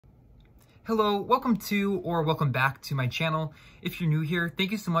Hello, welcome to or welcome back to my channel. If you're new here,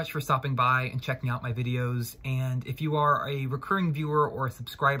 thank you so much for stopping by and checking out my videos. And if you are a recurring viewer or a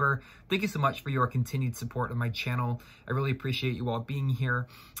subscriber, thank you so much for your continued support of my channel. I really appreciate you all being here.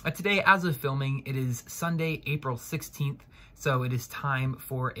 Today, as of filming, it is Sunday, April 16th. So it is time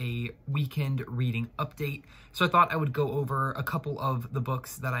for a weekend reading update. So I thought I would go over a couple of the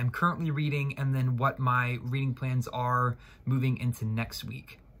books that I'm currently reading and then what my reading plans are moving into next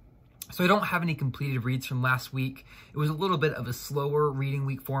week. So I don't have any completed reads from last week. It was a little bit of a slower reading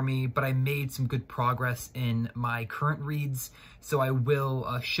week for me, but I made some good progress in my current reads. So I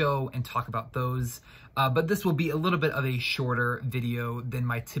will show and talk about those. But this will be a little bit of a shorter video than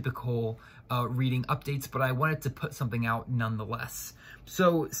my typical reading updates, but I wanted to put something out nonetheless.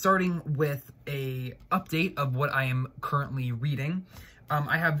 So starting with a update of what I am currently reading.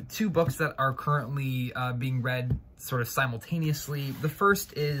 I have two books that are currently being read sort of simultaneously. The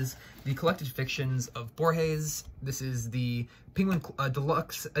first is the Collected Fictions of Borges. This is the Penguin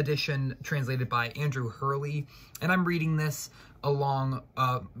Deluxe Edition translated by Andrew Hurley. And I'm reading this along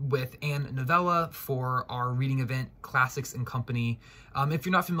with Anne Novella for our reading event, Classics and Company. If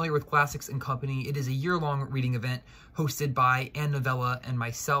you're not familiar with Classics and Company, it is a year-long reading event hosted by Anne Novella and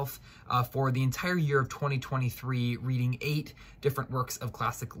myself for the entire year of 2023, reading 8 different works of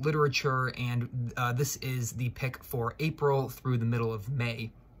classic literature, and this is the pick for April through the middle of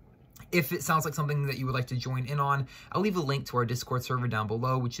May. If it sounds like something that you would like to join in on, I'll leave a link to our Discord server down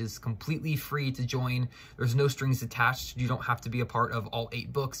below, which is completely free to join. There's no strings attached. You don't have to be a part of all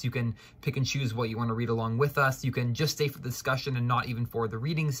 8 books. You can pick and choose what you want to read along with us. You can just stay for the discussion and not even for the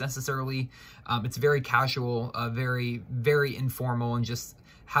readings necessarily. It's very casual, very, very informal, and just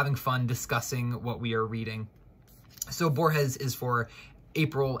having fun discussing what we are reading. So Borges is for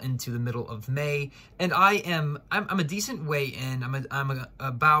April into the middle of May, and I'm a decent way in. I'm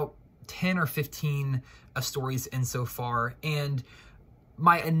about 10 or 15 stories in so far, and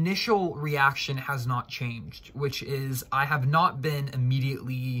my initial reaction has not changed, which is I have not been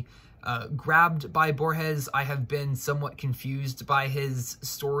immediately grabbed by Borges. I have been somewhat confused by his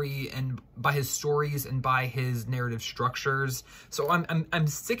story and by his stories and by his narrative structures. So I'm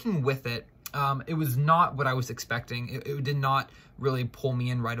sticking with it. It was not what I was expecting. It did not really pull me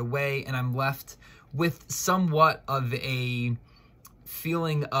in right away, and I'm left with somewhat of a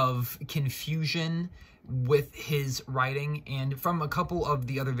feeling of confusion with his writing. And from a couple of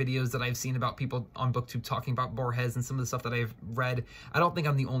the other videos that I've seen about people on booktube talking about Borges and some of the stuff that I've read, I don't think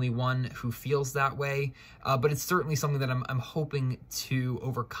I'm the only one who feels that way, but it's certainly something that I'm hoping to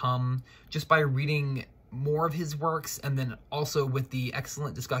overcome just by reading more of his works, and then also with the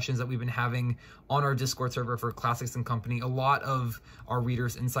excellent discussions that we've been having on our Discord server for Classics and Company. A lot of our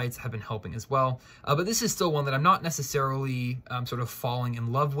readers' insights have been helping as well. But this is still one that I'm not necessarily sort of falling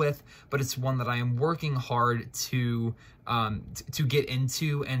in love with, but it's one that I am working hard to get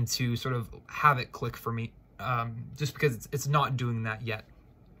into and to sort of have it click for me, just because it's not doing that yet.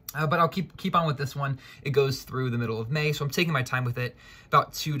 But I'll keep on with this one. It goes through the middle of May, so I'm taking my time with it.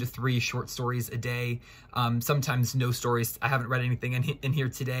 About 2 to 3 short stories a day. Sometimes no stories. I haven't read anything in here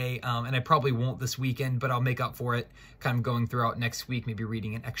today, and I probably won't this weekend, but I'll make up for it kind of going throughout next week, maybe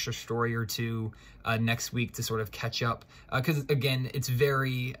reading an extra story or two next week to sort of catch up. Because, again, it's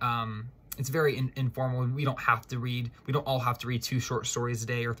very informal. We don't all have to read 2 short stories a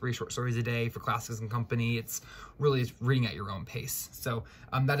day or 3 short stories a day for Classics and Company. It's really reading at your own pace. So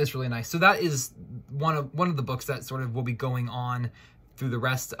that is really nice. So that is one of the books that sort of will be going on through the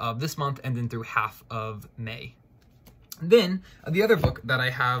rest of this month and then through half of May. Then the other book that I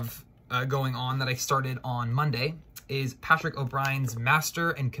have going on that I started on Monday is Patrick O'Brien's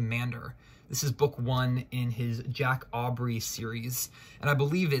Master and Commander. This is book 1 in his Jack Aubrey series, and I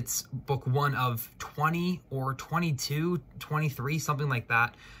believe it's book 1 of 20 or 22, 23, something like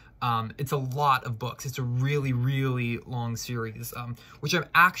that. It's a lot of books. It's a really, really long series, which I'm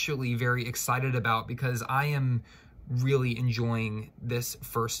actually very excited about because I am really enjoying this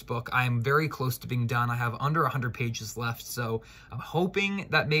first book. I am very close to being done. I have under 100 pages left, so I'm hoping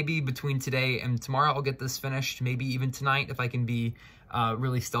that maybe between today and tomorrow I'll get this finished, maybe even tonight if I can be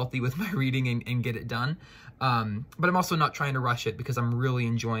really stealthy with my reading and get it done. But I'm also not trying to rush it because I'm really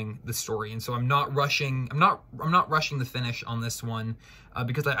enjoying the story, and so I'm not rushing the finish on this one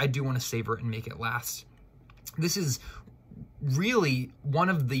because I do want to savor it and make it last. This is really one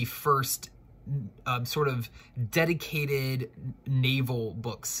of the first sort of dedicated naval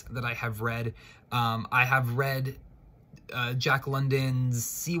books that I have read. I have read Jack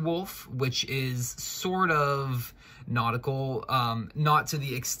London's Beowulf, which is sort of nautical, not to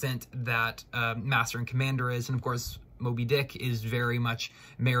the extent that Master and Commander is, and of course Moby Dick is very much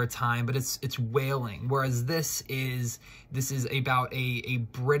maritime, but it's whaling. Whereas this is about a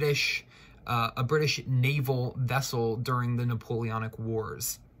British naval vessel during the Napoleonic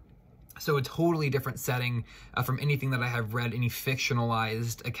Wars. So a totally different setting from anything that I have read, any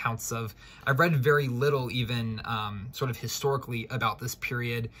fictionalized accounts of. I've read very little even sort of historically about this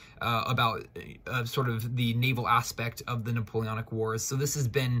period, about sort of the naval aspect of the Napoleonic Wars. So this has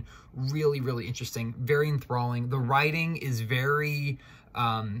been really, really interesting, very enthralling. The writing is very...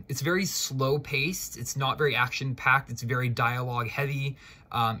 it's very slow paced. It's not very action packed. It's very dialogue heavy.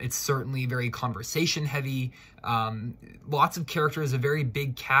 It's certainly very conversation heavy. Lots of characters, a very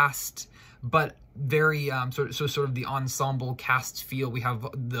big cast, but very sort of the ensemble cast feel. We have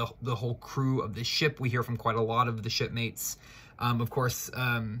the whole crew of the ship. We hear from quite a lot of the shipmates. Of course,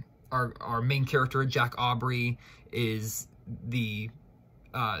 our main character, Jack Aubrey, is the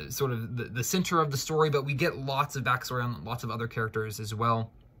sort of the center of the story, but we get lots of backstory on lots of other characters as well.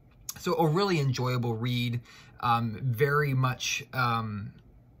 So a really enjoyable read, very much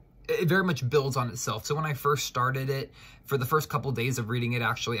it very much builds on itself. So when I first started it, for the first couple days of reading it,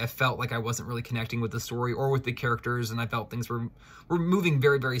 actually, I felt like I wasn't really connecting with the story or with the characters, and I felt things were moving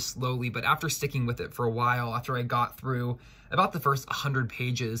very, very slowly. But after sticking with it for a while, after I got through about the first 100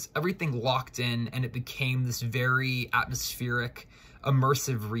 pages, everything locked in, and it became this very atmospheric,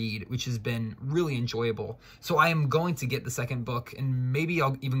 immersive read, which has been really enjoyable. So I am going to get the second book, and maybe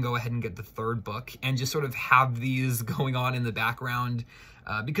I'll even go ahead and get the third book and just sort of have these going on in the background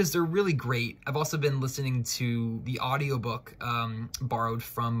because they're really great. I've also been listening to the audiobook borrowed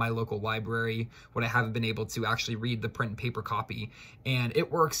from my local library when I haven't been able to actually read the print and paper copy, and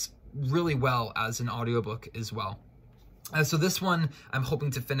it works really well as an audiobook as well. So this one I'm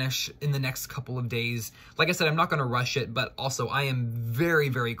hoping to finish in the next couple of days. Like I said, I'm not going to rush it, but also I am very,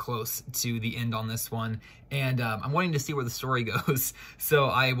 very close to the end on this one, and I'm wanting to see where the story goes. So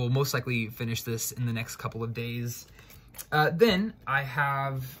I will most likely finish this in the next couple of days. Then I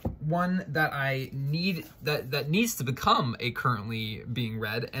have one that I need that needs to become a currently being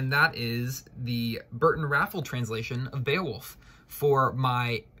read, and that is the Burton Raffel translation of Beowulf for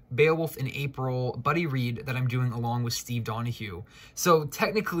my Beowulf in April buddy read that I'm doing along with Steve Donahue. So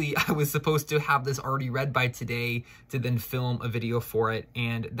technically I was supposed to have this already read by today to then film a video for it,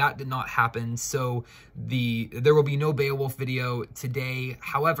 and that did not happen. So there will be no Beowulf video today.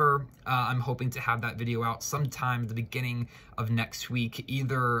 However, I'm hoping to have that video out sometime at the beginning of next week,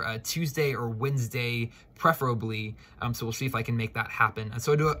 either Tuesday or Wednesday, preferably. So we'll see if I can make that happen. And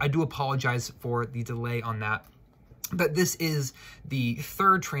so I do apologize for the delay on that. But this is the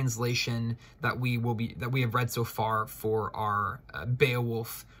third translation that we have read so far for our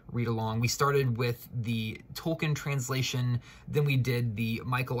Beowulf read-along. We started with the Tolkien translation, then we did the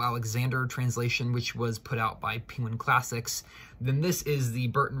Michael Alexander translation, which was put out by Penguin Classics. Then this is the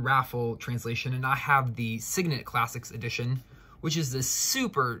Burton Raffel translation, and I have the Signet Classics edition, which is this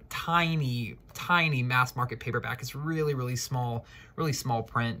super tiny mass market paperback. It's really, really small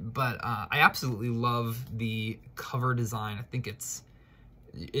print, but I absolutely love the cover design. I think it's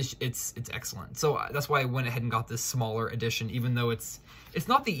excellent. So that's why I went ahead and got this smaller edition, even though it's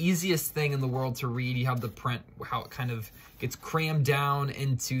not the easiest thing in the world to read. You have the print, how it kind of gets crammed down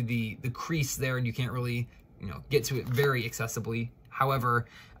into the crease there, and you can't really, get to it very accessibly. However,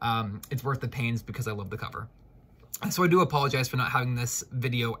 it's worth the pains because I love the cover. So I do apologize for not having this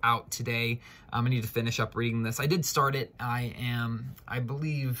video out today. I need to finish up reading this. I did start it. I am, I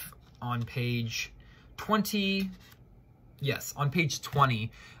believe, on page 20. Yes, on page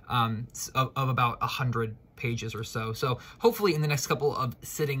 20 of about 100 pages or so. So hopefully in the next couple of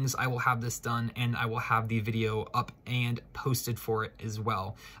sittings, I will have this done, and I will have the video up and posted for it as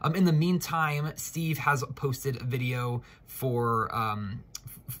well. In the meantime, Steve has posted a video for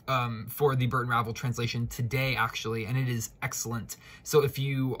the Burton Raffel translation today, actually, and it is excellent. So if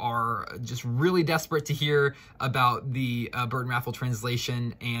you are just really desperate to hear about the Burton Raffel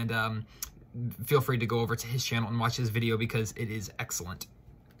translation, and feel free to go over to his channel and watch his video because it is excellent.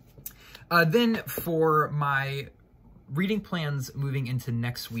 Then for my reading plans moving into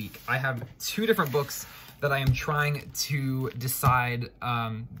next week, I have two different books that I am trying to decide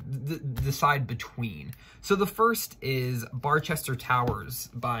between. So the first is Barchester Towers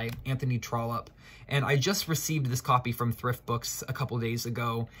by Anthony Trollope, and I just received this copy from Thrift Books a couple days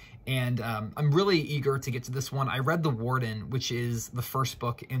ago, and I'm really eager to get to this one. I read The Warden, which is the first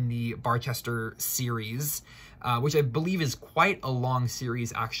book in the Barchester series, which I believe is quite a long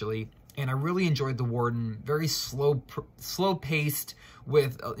series, actually. And I really enjoyed The Warden. Very slow-paced,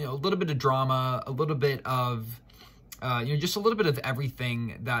 with a little bit of drama, a little bit of just a little bit of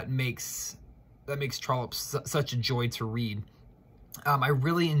everything that makes makes Trollope such a joy to read. I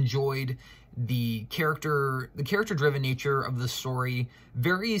really enjoyed the character-driven nature of the story,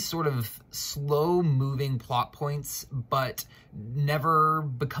 very sort of slow-moving plot points, but never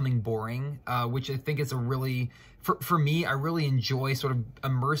becoming boring, which I think is a really, for me, I really enjoy sort of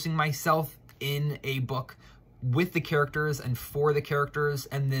immersing myself in a book with the characters and for the characters,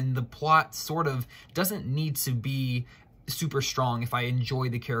 and then the plot sort of doesn't need to be super strong if I enjoy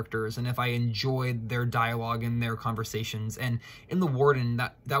the characters and if I enjoy their dialogue and their conversations. And in The Warden,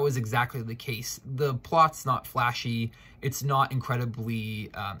 that was exactly the case. The plot's not flashy, it's not incredibly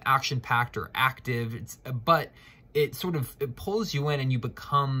action-packed or active, but it sort of pulls you in, and you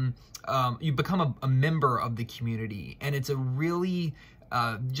become a member of the community, and it's a really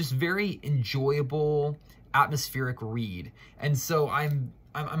just very enjoyable, atmospheric read. And so I'm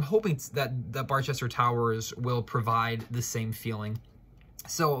hoping that Barchester Towers will provide the same feeling.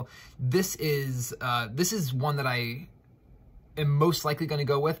 So this is one that I am most likely going to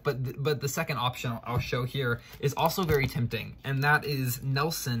go with, but the second option I'll show here is also very tempting, and that is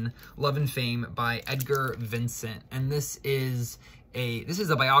Nelson, Love and Fame by Edgar Vincent. And this is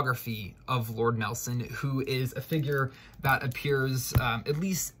a biography of Lord Nelson, who is a figure that appears, at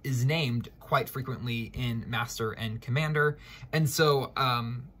least is named quite frequently in Master and Commander. And so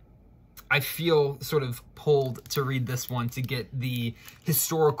I feel sort of pulled to read this one to get the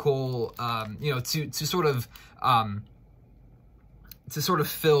historical, to sort of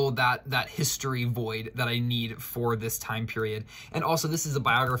fill that history void that I need for this time period. And also, this is a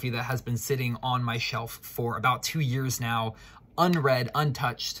biography that has been sitting on my shelf for about 2 years now, unread,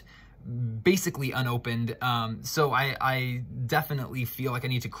 untouched, basically unopened. So I definitely feel like I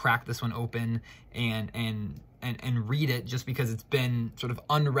need to crack this one open and read it, just because it's been sort of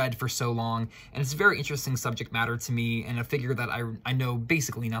unread for so long, and it's a very interesting subject matter to me, and a figure that I know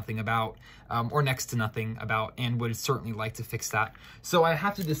basically nothing about, or next to nothing about, and would certainly like to fix that. So I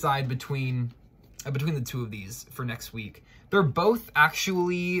have to decide between the two of these for next week. They're both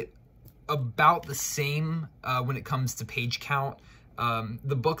actually about the same when it comes to page count.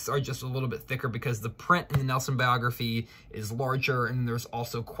 The books are just a little bit thicker because the print in the Nelson biography is larger, and there's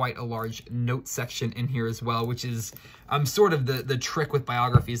also quite a large note section in here as well, which is sort of the trick with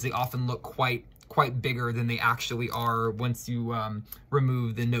biographies. They often look quite bigger than they actually are once you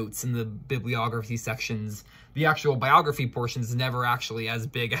remove the notes in the bibliography sections. The actual biography portion is never actually as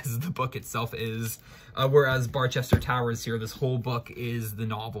big as the book itself is, whereas Barchester Towers here, this whole book is the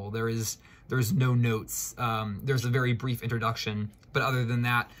novel. There's no notes. There's a very brief introduction, but other than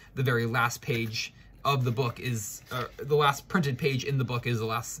that, the very last page of the book is, the last printed page in the book is the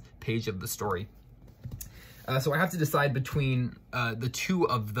last page of the story. So I have to decide between the two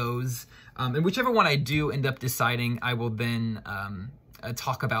of those, and whichever one I do end up deciding, I will then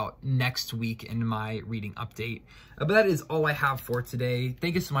talk about next week in my reading update. But that is all I have for today.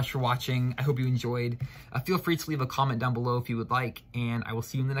 Thank you so much for watching. I hope you enjoyed. Feel free to leave a comment down below if you would like, and I will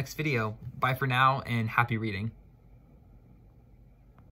see you in the next video. Bye for now, and happy reading.